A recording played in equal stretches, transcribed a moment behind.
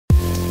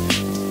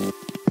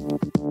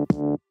Thank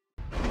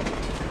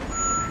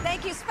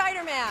you,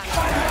 Spider-Man.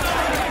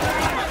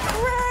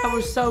 That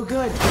was so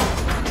good.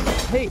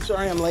 Hey,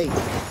 sorry I'm late.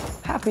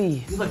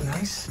 Happy. You look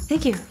nice.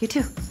 Thank you. You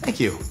too.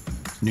 Thank you.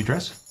 New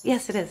dress?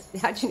 Yes, it is.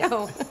 How'd you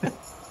know?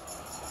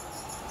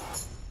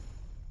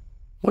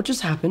 What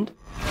just happened?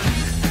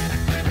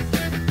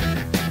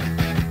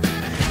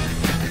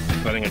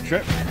 Planning a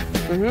trip?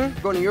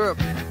 Mm-hmm. Going to Europe.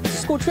 It's a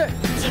school trip.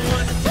 Did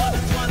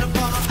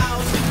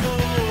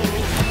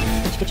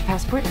you get your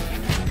passport?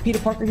 Peter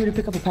Parker here to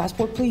pick up a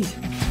passport, please.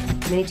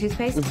 Mini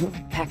toothpaste?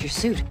 Pack your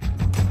suit.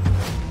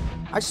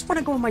 I just want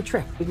to go on my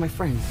trip with my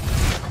friends.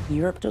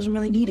 Europe doesn't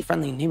really need a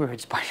friendly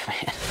neighborhood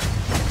Spider-Man.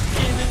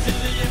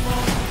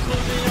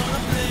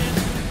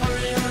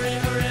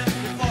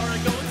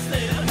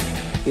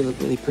 You look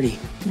really pretty.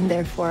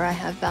 Therefore, I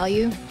have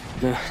value.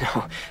 No,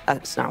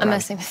 that's not right. I'm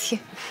messing with you.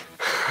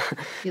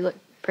 You look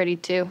pretty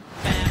too.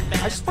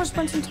 I just want to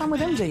spend some time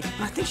with MJ.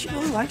 I think she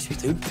really likes me,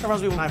 dude. That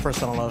reminds me when I first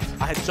fell in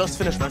love. I had just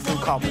finished my food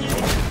company.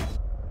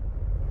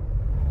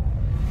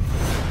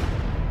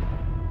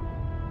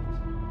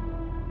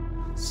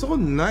 So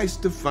nice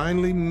to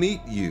finally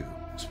meet you,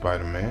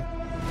 Spider-Man.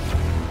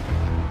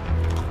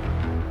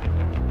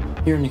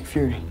 You're Nick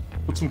Fury.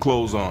 Put some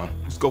clothes on.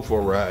 Let's go for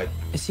a ride.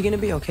 Is he gonna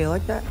be okay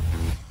like that?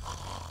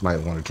 Might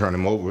want to turn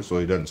him over so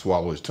he doesn't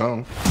swallow his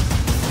tongue.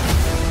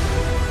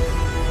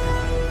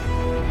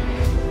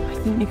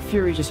 I think Nick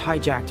Fury just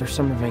hijacked our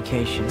summer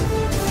vacation.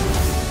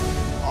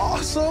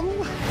 Awesome!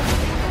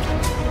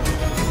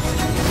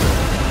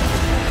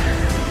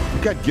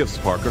 You got gifts,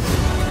 Parker,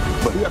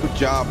 but you have a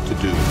job to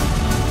do.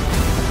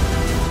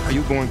 Are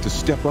you going to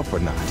step up or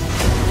not?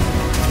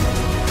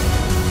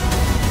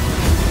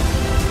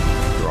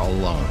 You're all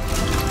alone.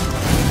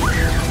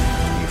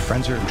 Your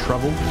friends are in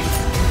trouble.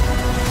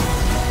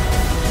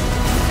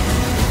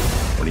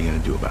 What are you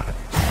gonna do about it?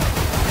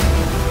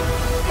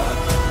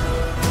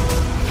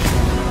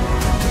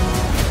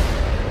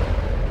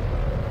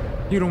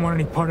 You don't want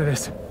any part of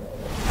this.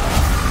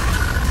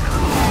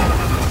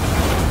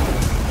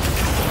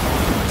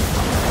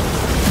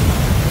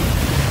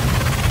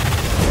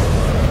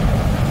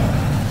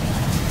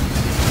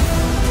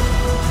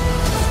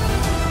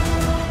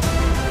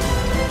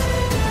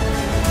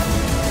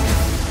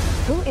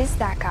 Who is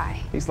that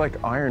guy? He's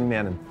like Iron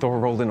Man and Thor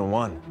rolled into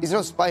one. He's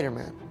no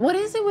Spider-Man. What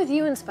is it with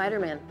you and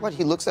Spider-Man? What,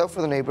 he looks out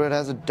for the neighborhood,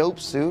 has a dope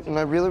suit, and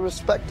I really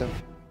respect him.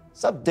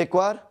 Sup,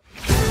 dickwad?